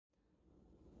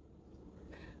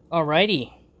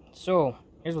Alrighty, so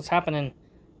here's what's happening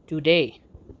today,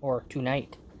 or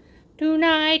tonight.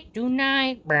 Tonight,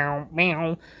 bow,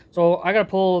 bow. So I gotta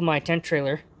pull my tent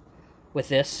trailer with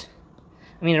this.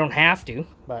 I mean, I don't have to,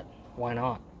 but why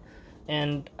not?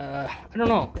 And I don't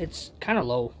know, it's kind of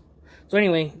low. So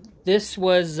anyway, this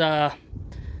was, I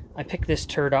picked this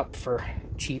turd up for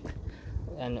cheap,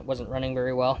 and it wasn't running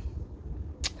very well.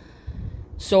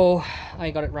 So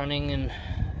I got it running and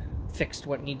fixed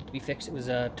what needed to be fixed. It was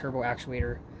a turbo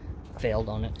actuator failed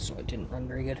on it, so it didn't run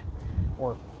very good.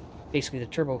 Or basically the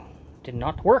turbo did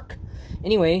not work.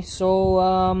 Anyway,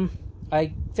 so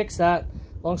I fixed that.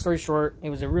 Long story short, it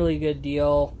was a really good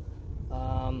deal.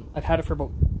 I've had it for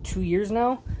about 2 years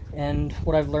now, and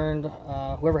what I've learned,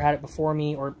 whoever had it before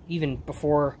me, or even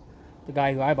before the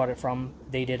guy who I bought it from,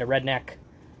 they did a redneck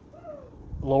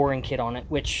lowering kit on it,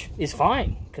 which is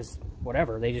fine, because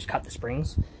whatever, they just cut the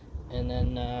springs, and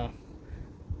then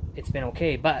it's been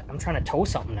okay. But I'm trying to tow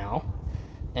something now,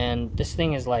 and this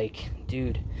thing is like,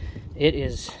 dude,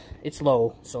 it's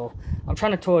low. So I'm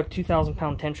trying to tow a 2,000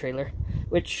 pound tent trailer,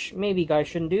 which maybe guys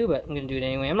shouldn't do, but I'm gonna do it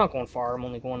anyway. I'm not going far, I'm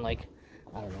only going like,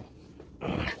 I don't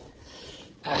know,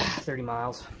 30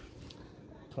 miles,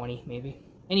 20 maybe.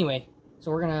 Anyway,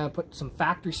 so we're gonna put some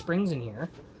factory springs in here.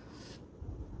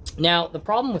 Now the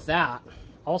problem with that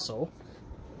also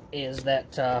is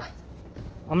that I'm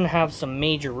gonna have some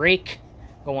major rake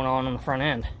going on the front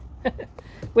end,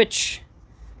 which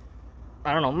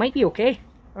I don't know, might be okay.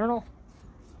 I don't know,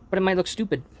 but it might look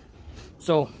stupid.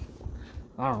 So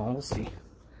I don't know. We'll see.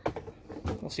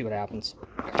 We'll see what happens.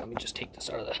 Let me just take this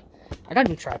out of the. I got a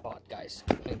new tripod, guys.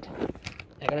 And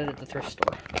I got it at the thrift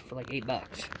store for like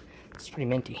 $8. It's pretty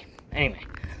minty. Anyway,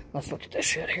 let's look at this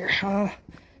shit here.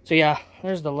 So yeah,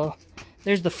 there's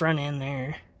the front end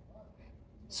there.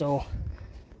 So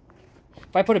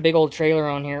if I put a big old trailer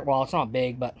on here, well, it's not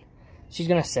big, but she's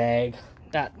gonna sag,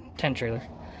 that tent trailer.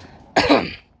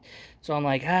 So I'm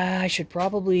like, I should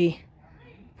probably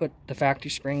put the factory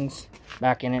springs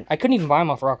back in it. I couldn't even buy them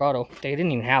off Rock Auto. They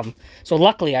didn't even have them. So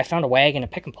luckily I found a Wagon, a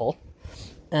pick and pull,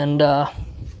 and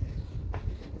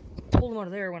pulled them out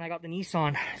of there when I got the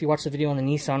Nissan. If you watch the video on the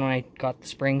Nissan when I got the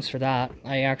springs for that,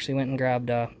 I actually went and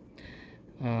grabbed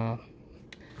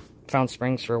found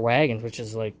springs for Wagons, which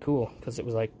is like cool because it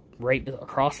was like right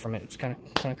across from it. It's kind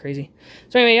of crazy.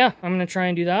 So anyway, yeah, I'm gonna try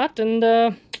and do that, and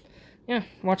yeah,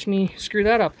 watch me screw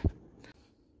that up.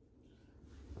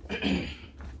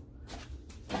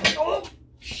 Oh,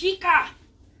 Chica!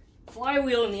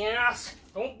 Flywheel in the ass.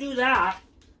 Don't do that.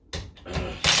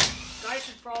 Guys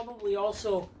should probably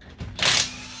also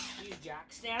use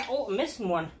jack stand. Oh, I'm missing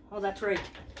one. Oh, that's right.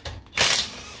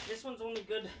 This one's only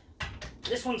good.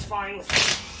 This one's fine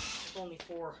with only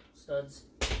 4 studs.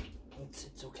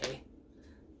 It's okay.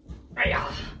 I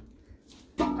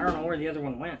don't know where the other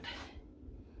one went.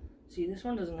 See, this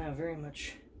one doesn't have very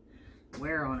much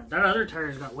wear on it. That other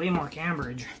tire's got way more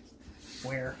camberage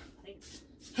wear.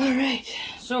 Alright,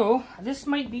 so this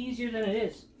might be easier than it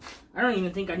is. I don't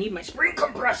even think I need my spring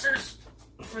compressors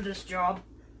for this job.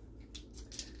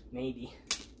 Maybe.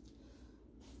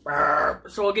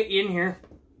 So I'll get you in here.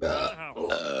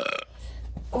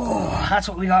 Oh, that's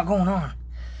what we got going on.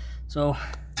 So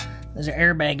there's an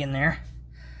airbag in there,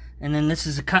 and then this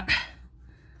is a cut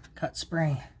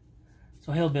spring.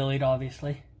 So hillbillied,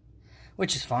 obviously,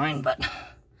 which is fine, but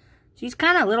she's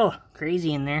kind of a little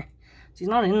crazy in there. She's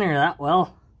not in there that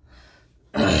well.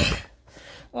 Oh,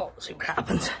 we'll see what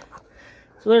happens.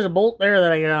 So there's a bolt there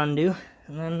that I gotta undo,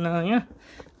 and then yeah,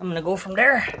 I'm gonna go from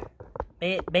there.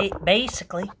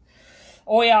 Basically.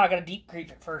 Oh yeah, I gotta deep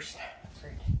creep it first. That's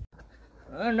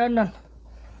right. Done.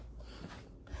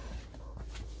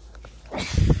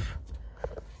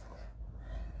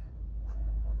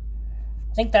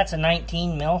 I think that's a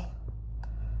 19 mil.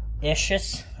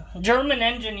 Ishes. German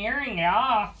engineering,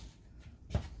 yeah.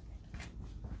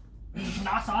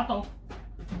 Das Auto.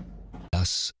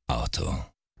 Das Auto.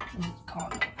 I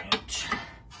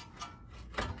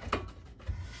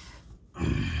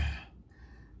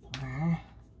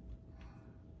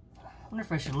wonder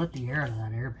if I should let the air out of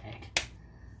that airbag.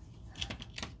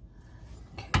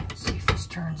 Okay, let's see if this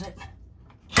turns it.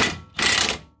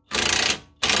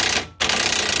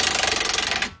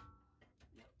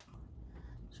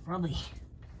 It's probably,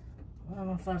 I don't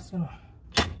know if that's gonna.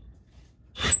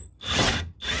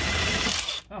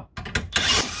 Oh.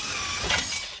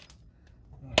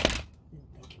 Didn't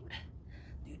think it would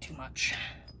do too much.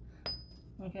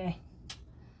 Okay.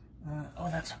 Oh,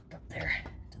 that's hooked up there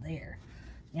to there.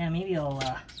 Yeah, maybe I'll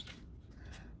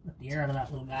let the air out of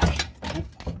that little guy.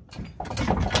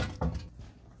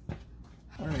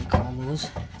 What do they call those?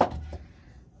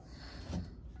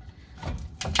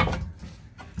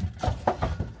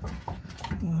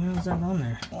 is that on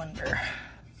there? I wonder.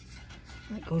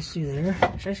 That goes through there.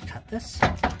 Should I just cut this?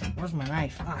 Where's my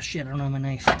knife? Ah, shit, I don't have my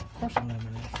knife. Of course I don't have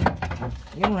my knife.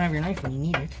 You don't have your knife when you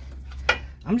need it.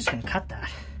 I'm just gonna cut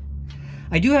that.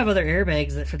 I do have other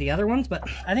airbags that for the other ones, but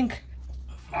I think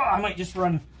I might just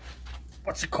run,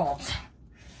 what's it called?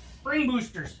 Spring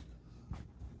boosters.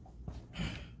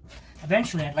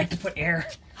 Eventually, I'd like to put air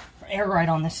right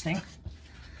on this thing.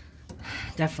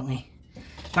 Definitely.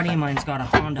 A buddy of mine's got a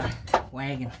Honda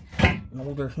Wagon, an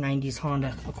older 90s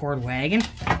Honda Accord Wagon,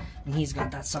 and he's got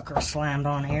that sucker slammed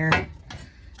on air.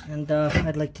 And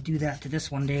I'd like to do that to this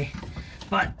one day.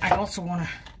 But I also want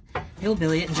to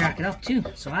hillbilly it and jack it up too.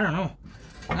 So I don't know.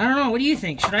 What do you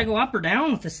think? Should I go up or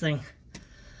down with this thing?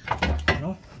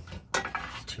 No?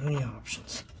 There's too many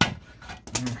options.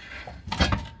 There.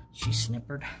 She's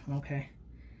snippered. Okay.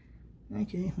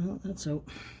 Okay, well, that's out.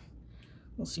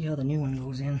 We'll see how the new one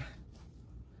goes in.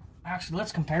 Actually,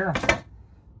 let's compare them.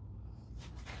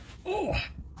 Oh!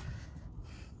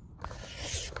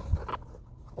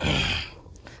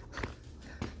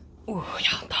 Oh,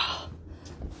 Jetta. Are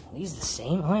these the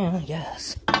same? Oh, yeah, I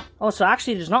guess. Oh, so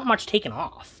actually there's not much taken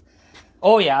off.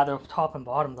 Oh, yeah, the top and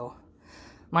bottom, though.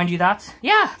 Mind you, that's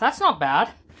not bad.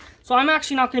 So I'm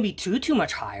actually not going to be too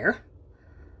much higher.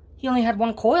 He only had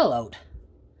one coil out.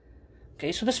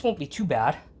 Okay, so this won't be too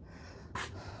bad.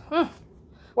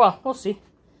 Well, we'll see.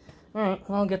 Alright,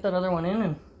 I'll get that other one in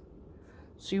and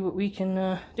see what we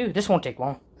can do. This won't take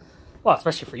long. Well,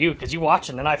 especially for you, because you watch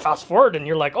and then I fast forward and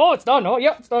you're like, oh, it's done. Oh,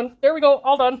 yeah, it's done. There we go.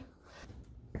 All done.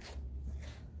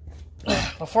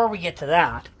 Before we get to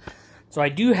that, so I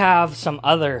do have some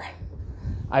other,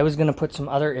 I was going to put some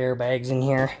other airbags in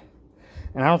here,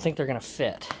 and I don't think they're going to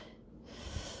fit.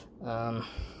 What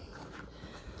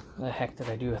the heck did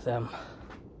I do with them?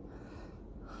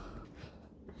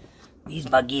 These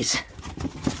buggies.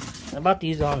 I bought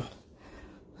these on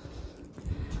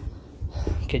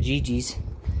Kijijis.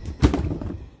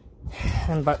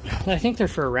 But I think they're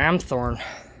for a ram thorn.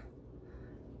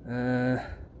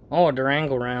 Oh, a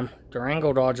Durango ram.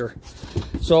 Durango Dodger.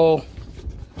 So,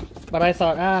 but I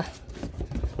thought,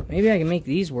 maybe I can make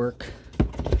these work.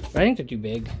 But I think they're too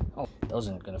big. Oh, those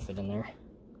aren't gonna fit in there.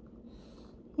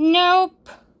 Nope.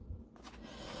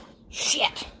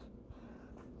 Shit.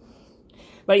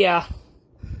 But yeah,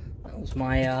 that was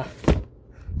my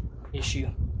issue.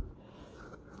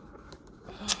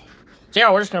 So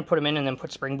yeah, we're just gonna put them in and then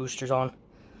put spring boosters on,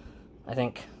 I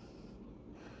think.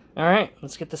 Alright,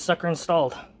 let's get this sucker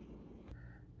installed.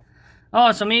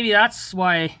 Oh, so maybe that's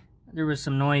why there was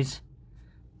some noise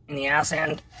in the ass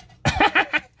end.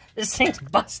 This thing's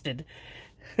busted.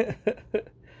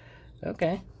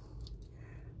 Okay.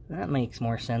 That makes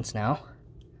more sense now.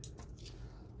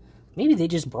 Maybe they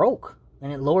just broke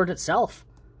and it lowered itself.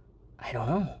 I don't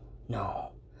know.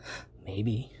 No.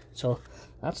 Maybe. So,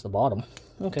 that's the bottom.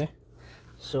 Okay.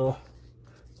 So,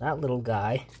 that little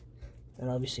guy, that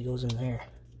obviously goes in there.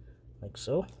 Like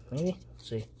so, maybe? Let's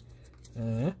see.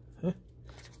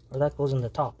 Or that goes in the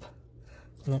top.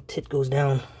 And that tit goes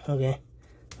down. Okay.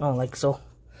 Oh, like so.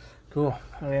 Cool.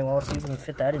 Okay, well, let's see if we can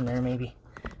fit that in there, maybe.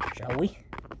 Shall we?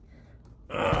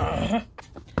 How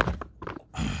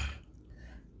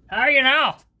are you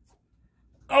now?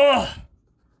 Oh!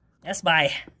 Yes,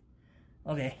 bye.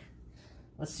 Okay.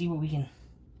 Let's see what we can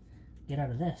get out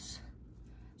of this.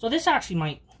 So this actually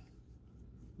might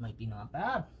be not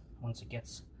bad once it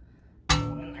gets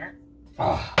in there.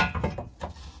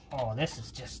 Oh, this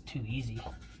is just too easy.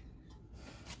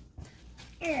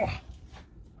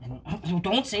 And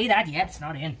don't say that yet, it's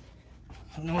not in.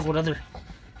 Who knows what other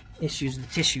issues the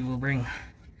tissue will bring.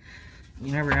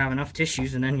 You never have enough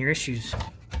tissues and then your issues.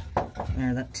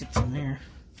 There, that tit's in there.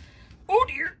 Oh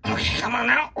dear. Okay, come on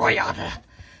now. Oh yeah.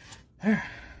 There.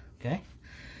 Okay.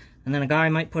 And then a guy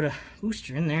might put a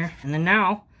booster in there. And then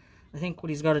now, I think what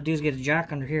he's got to do is get a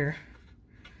jack under here.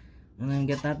 And then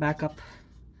get that back up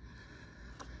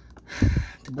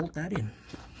to bolt that in.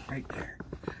 Right there.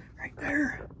 Right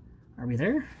there. Are we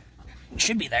there? We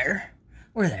should be there.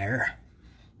 We're there.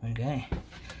 Okay.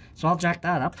 So I'll jack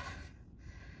that up.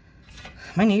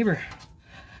 My neighbor,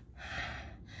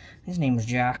 his name was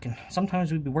Jack, and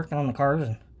sometimes we'd be working on the cars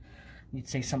and you'd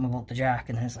say something about the jack,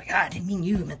 and it's like, I didn't mean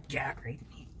you, I meant the jack, right?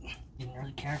 And he didn't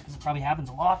really care because it probably happens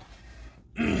a lot.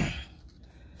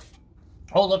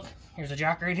 Oh, look, here's a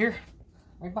jack right here,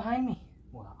 right behind me.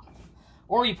 Wow.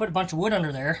 Or you put a bunch of wood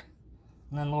under there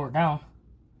and then lower it down.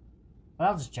 But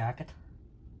I'll just jack it.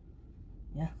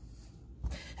 Yeah.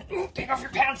 Ooh, take off your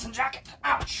pants and jacket.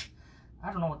 Ouch.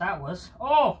 I don't know what that was.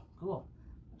 Oh, cool.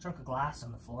 A chunk of glass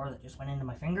on the floor that just went into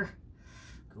my finger.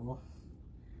 Cool.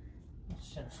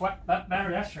 Should have swept that better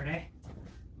yesterday,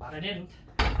 but I didn't.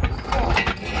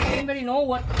 Anybody know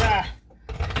what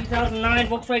 2009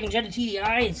 Volkswagen Jetta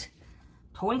TDI's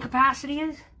towing capacity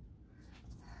is?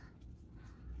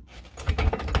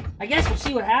 I guess we'll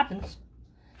see what happens.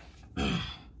 I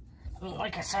mean,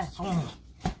 like I said, it's only...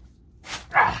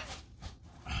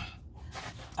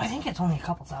 I think it's only a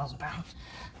couple thousand pounds.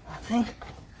 I think.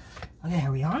 Okay,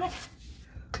 are we on it?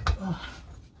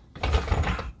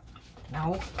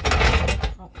 No.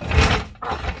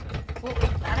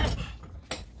 That it?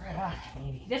 Right on,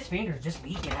 maybe. This finger's just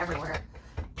leaking everywhere.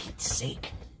 Pete's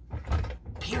sake.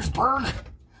 Petersburg?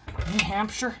 New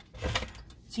Hampshire?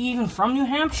 Is he even from New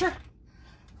Hampshire?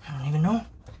 I don't even know.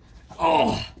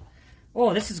 Oh!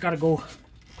 Oh, this has got to go.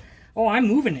 Oh, I'm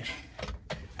moving it.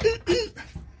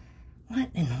 What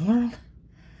in the world?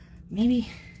 Maybe...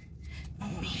 Oh,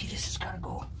 maybe this has got to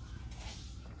go.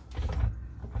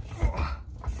 Oh.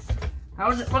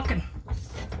 How's it looking?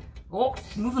 Oh,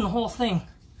 moving the whole thing.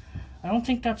 I don't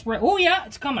think that's right. Oh, yeah,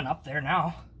 it's coming up there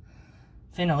now.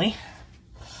 Finally.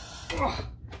 Oh,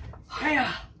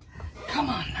 hiya. Come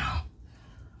on now.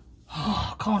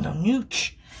 Oh, condo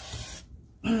nooch.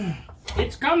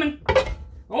 It's coming.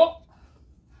 Oh.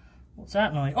 What's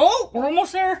that noise? Oh, we're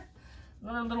almost there.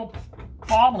 Another little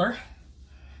bobbler.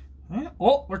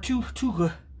 Oh, we're too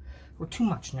good. We're too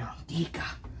much now. Dika.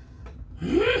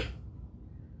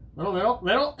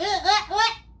 Little.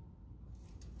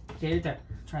 Okay, right there.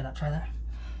 Try that.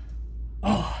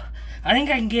 Oh, I think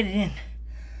I can get it in.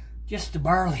 Just the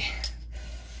barley.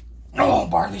 Oh,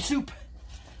 barley soup.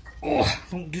 Oh,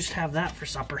 don't just have that for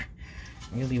supper.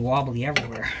 You'll be wobbly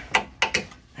everywhere. I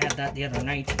had that the other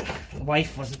night. The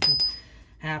wife wasn't too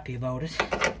happy about it.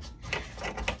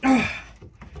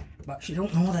 But she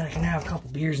don't know that I can have a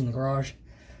couple beers in the garage.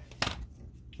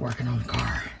 Working on the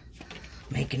car.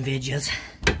 Making videos.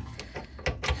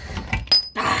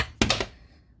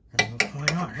 Why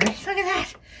not, right? Look at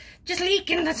that! Just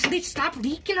leaking. Let's stop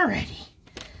leaking already.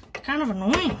 It's kind of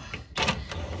annoying. I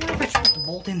wonder if I should put the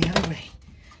bolt in the other way.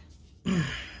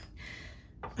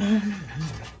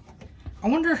 I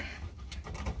wonder...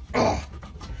 Oh.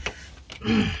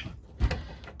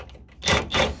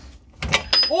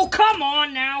 Oh, come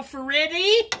on now,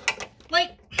 Ferretti!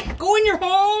 Like, go in your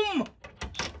home!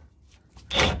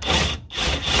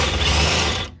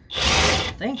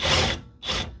 Thank you.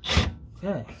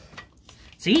 Okay.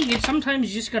 See, sometimes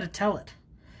you just gotta tell it.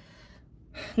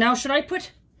 Now, should a guy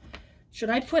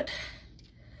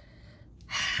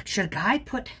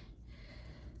put...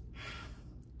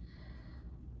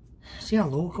 See how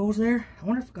low it goes there? I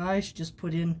wonder if guys should just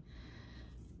put in...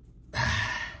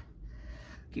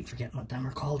 Keep forgetting what them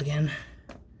are called again.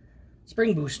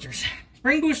 Spring boosters.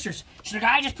 Spring boosters. Should a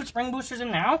guy just put spring boosters in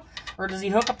now? Or does he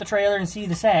hook up the trailer and see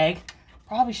the sag?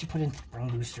 Probably should put in spring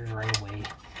boosters right away.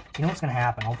 You know what's going to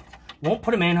happen? I won't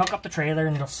put them in, hook up the trailer,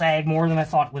 and it'll sag more than I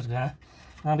thought it was going to.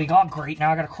 And I'll be, oh great,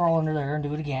 now I got to crawl under there and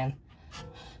do it again.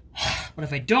 But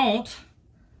if I don't,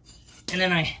 and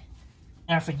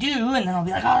if I do, and then I'll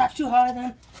be like, oh, that's too high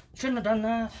then. Shouldn't have done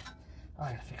that. Oh,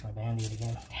 I got to fix my Band-Aid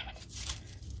again. Damn it.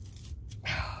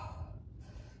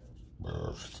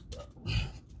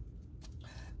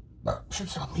 Should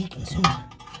stop leaking soon. Did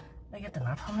I get the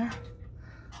nut on there?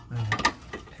 Okay.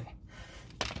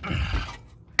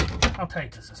 How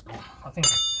tight does this go? I think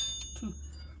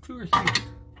two or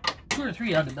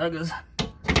three ugga-duggas. I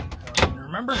don't even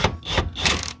remember.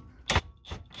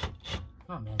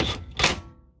 Oh man.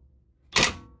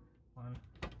 1,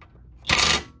 2,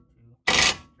 3.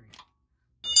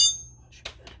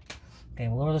 Okay,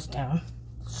 we'll lower this down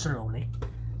slowly.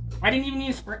 I didn't even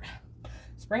need a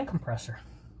spring compressor.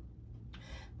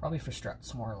 Probably for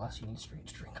struts, more or less. You need straight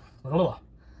string.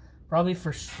 Probably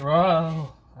for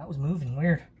oh, that was moving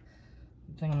weird.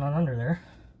 Good thing I'm not under there.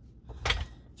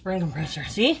 Spring compressor.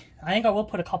 See? I think I will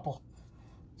put a couple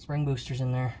spring boosters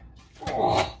in there.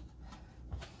 Oh.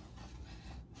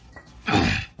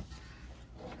 I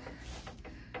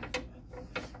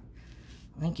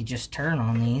think you just turn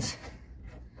on these.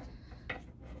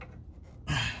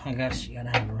 I guess you gotta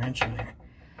have a wrench in there.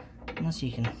 Unless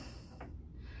you can.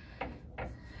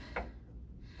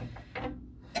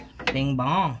 Bing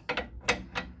bong.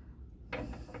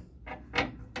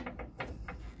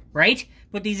 Right?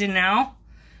 Put these in now.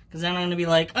 Because then I'm gonna be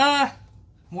like,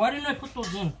 why didn't I put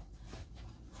those in?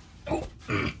 Oh.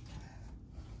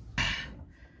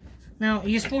 Now,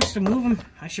 you're supposed to move them.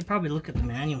 I should probably look at the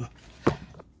manual.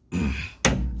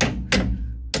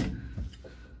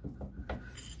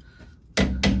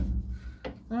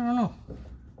 I don't know.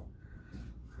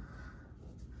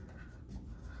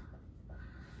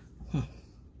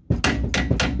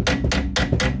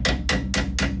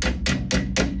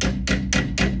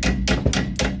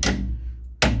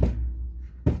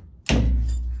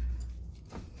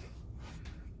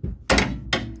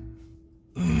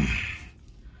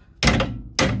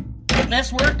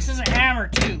 a hammer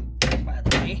too, by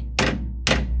the way.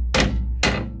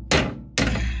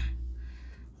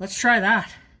 Let's try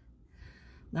that.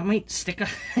 That might stick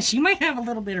a... She might have a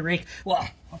little bit of rake. Well,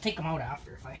 I'll take them out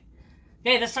after if I...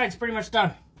 Okay, this side's pretty much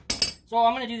done. So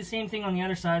I'm going to do the same thing on the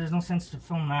other side. There's no sense to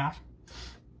film that.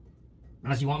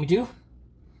 Unless you want me to?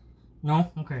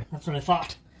 No? Okay, that's what I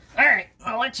thought. Alright,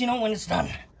 I'll let you know when it's done.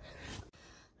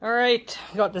 Alright,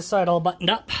 got this side all buttoned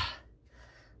up.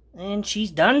 And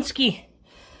she's done ski.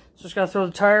 So just gotta throw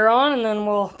the tire on and then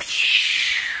we'll...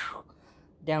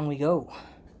 Down we go.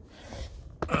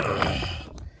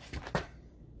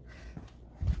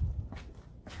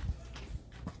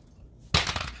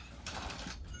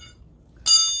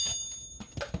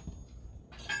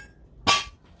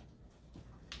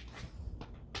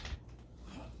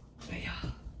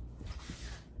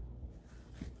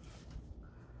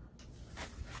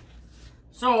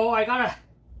 So I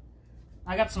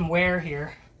got some wear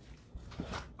here.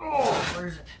 Oh, where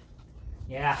is it?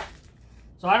 Yeah.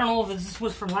 So I don't know if this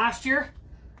was from last year,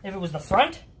 if it was the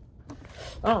front.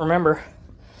 I don't remember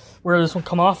where this will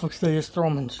come off because they just throw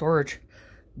them in storage.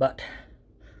 But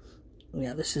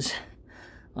yeah, this is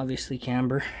obviously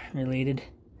camber related.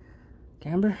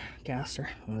 Camber? Caster,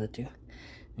 one of the two.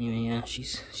 Anyway, yeah,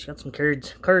 she's got some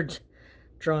cards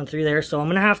drawn through there, so I'm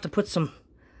gonna have to put some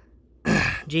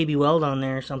JB Weld on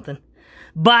there or something.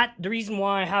 But the reason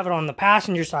why I have it on the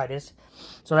passenger side is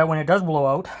so that when it does blow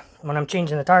out, when I'm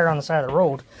changing the tire on the side of the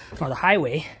road or the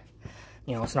highway,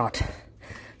 you know,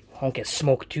 won't get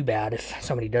smoked too bad if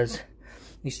somebody does. At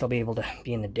least I'll be able to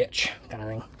be in the ditch kind of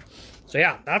thing. So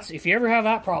yeah, that's, if you ever have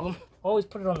that problem, always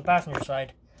put it on the passenger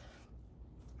side.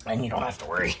 And you don't have to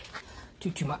worry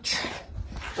too much.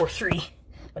 Or three.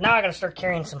 But now I gotta start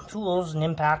carrying some tools and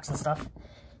impacts and stuff.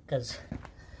 Because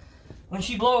when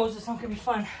she blows, it's not gonna be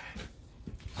fun.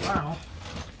 So I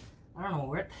don't know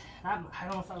where I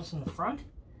don't know if that was in the front.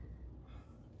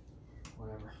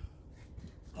 Whatever.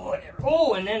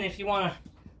 Oh, and then if you want to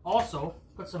also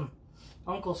put some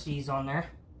Uncle C's on there.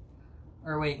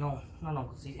 Or wait, no, not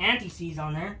Uncle C's. Anti-C's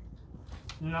on there.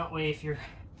 And that way if you're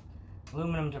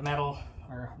aluminum to metal,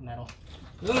 or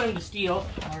aluminum to steel,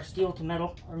 or steel to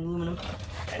metal, or aluminum,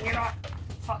 then you're not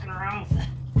fucking around with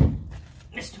the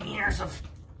misdemeanors of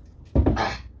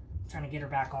trying to get her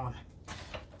back on.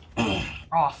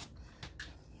 Off.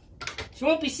 She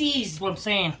won't be seized, is what I'm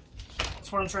saying.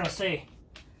 That's what I'm trying to say.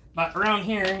 But around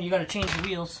here, you gotta change the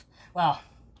wheels. Well,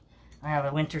 I have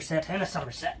a winter set and a summer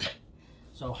set.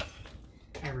 So,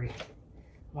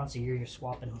 once a year you're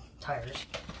swapping tires.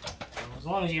 So as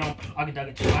long as you don't ugga-dugga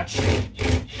it too much, you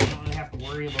don't really have to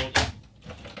worry about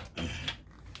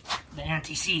the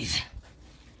anti-seize.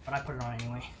 But I put it on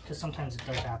anyway, because sometimes it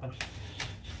does happen.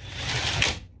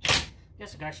 I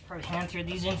guess the guy should probably hand thread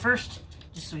these in first,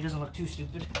 just so he doesn't look too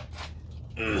stupid.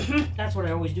 That's what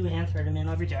I always do, hand thread them in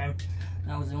every time.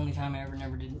 That was the only time I ever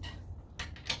never didn't.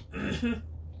 And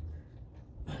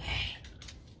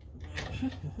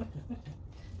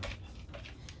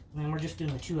then we're just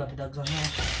doing the two ugga-dugs on there.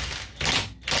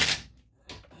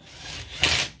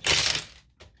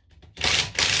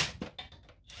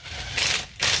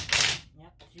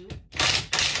 Yep, two.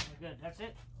 We're good, that's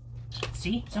it.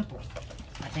 See? Simple,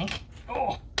 I think.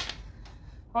 Oh!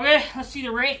 Okay, let's see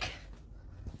the rake.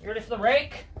 You ready for the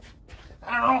rake?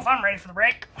 I don't know if I'm ready for the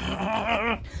rake.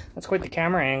 That's quite the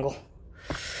camera angle.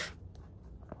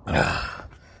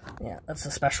 Yeah, that's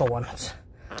a special one.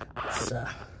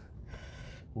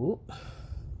 Whoop.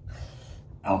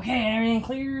 Okay, everything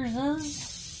clears us.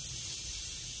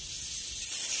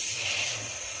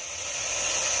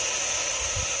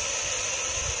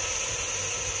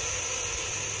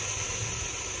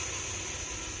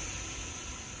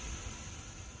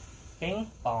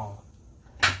 Bing bong.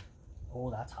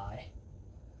 Oh, that's high.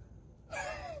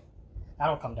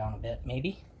 That'll come down a bit,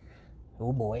 maybe.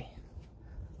 Oh boy.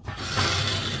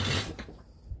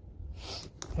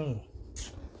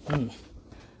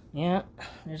 Yeah,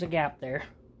 there's a gap there.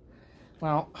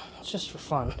 Well, it's just for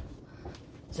fun.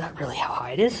 Is that really how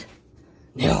high it is?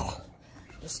 No.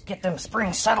 Just get them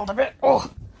springs settled a bit.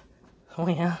 Oh! Oh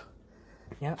yeah.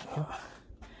 Yeah.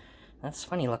 That's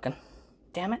funny looking.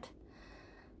 Damn it.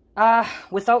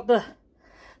 Without the...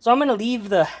 So I'm going to leave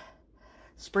the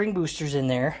spring boosters in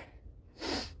there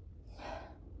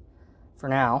for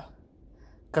now,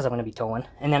 because I'm going to be towing,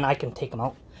 and then I can take them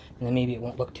out, and then maybe it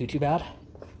won't look too bad.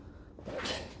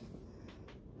 But,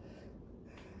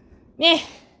 meh.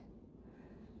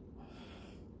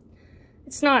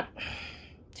 It's not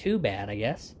too bad, I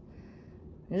guess.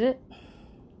 Is it?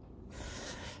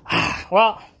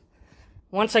 Well,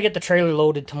 once I get the trailer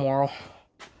loaded tomorrow,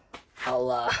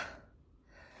 we'll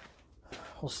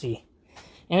see.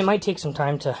 And it might take some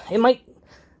time to, it might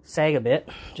sag a bit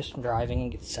just from driving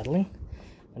and get settling.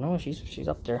 But no, she's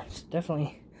up there. It's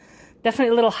definitely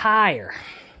a little higher.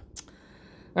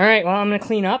 All right, well, I'm gonna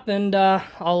clean up, and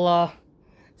I'll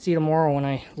see you tomorrow when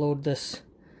I load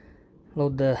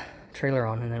the trailer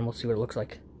on, and then we'll see what it looks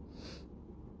like.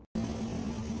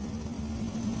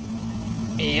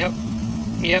 Yep.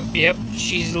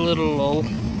 She's a little low.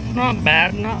 Not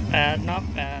bad, not bad, not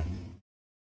bad.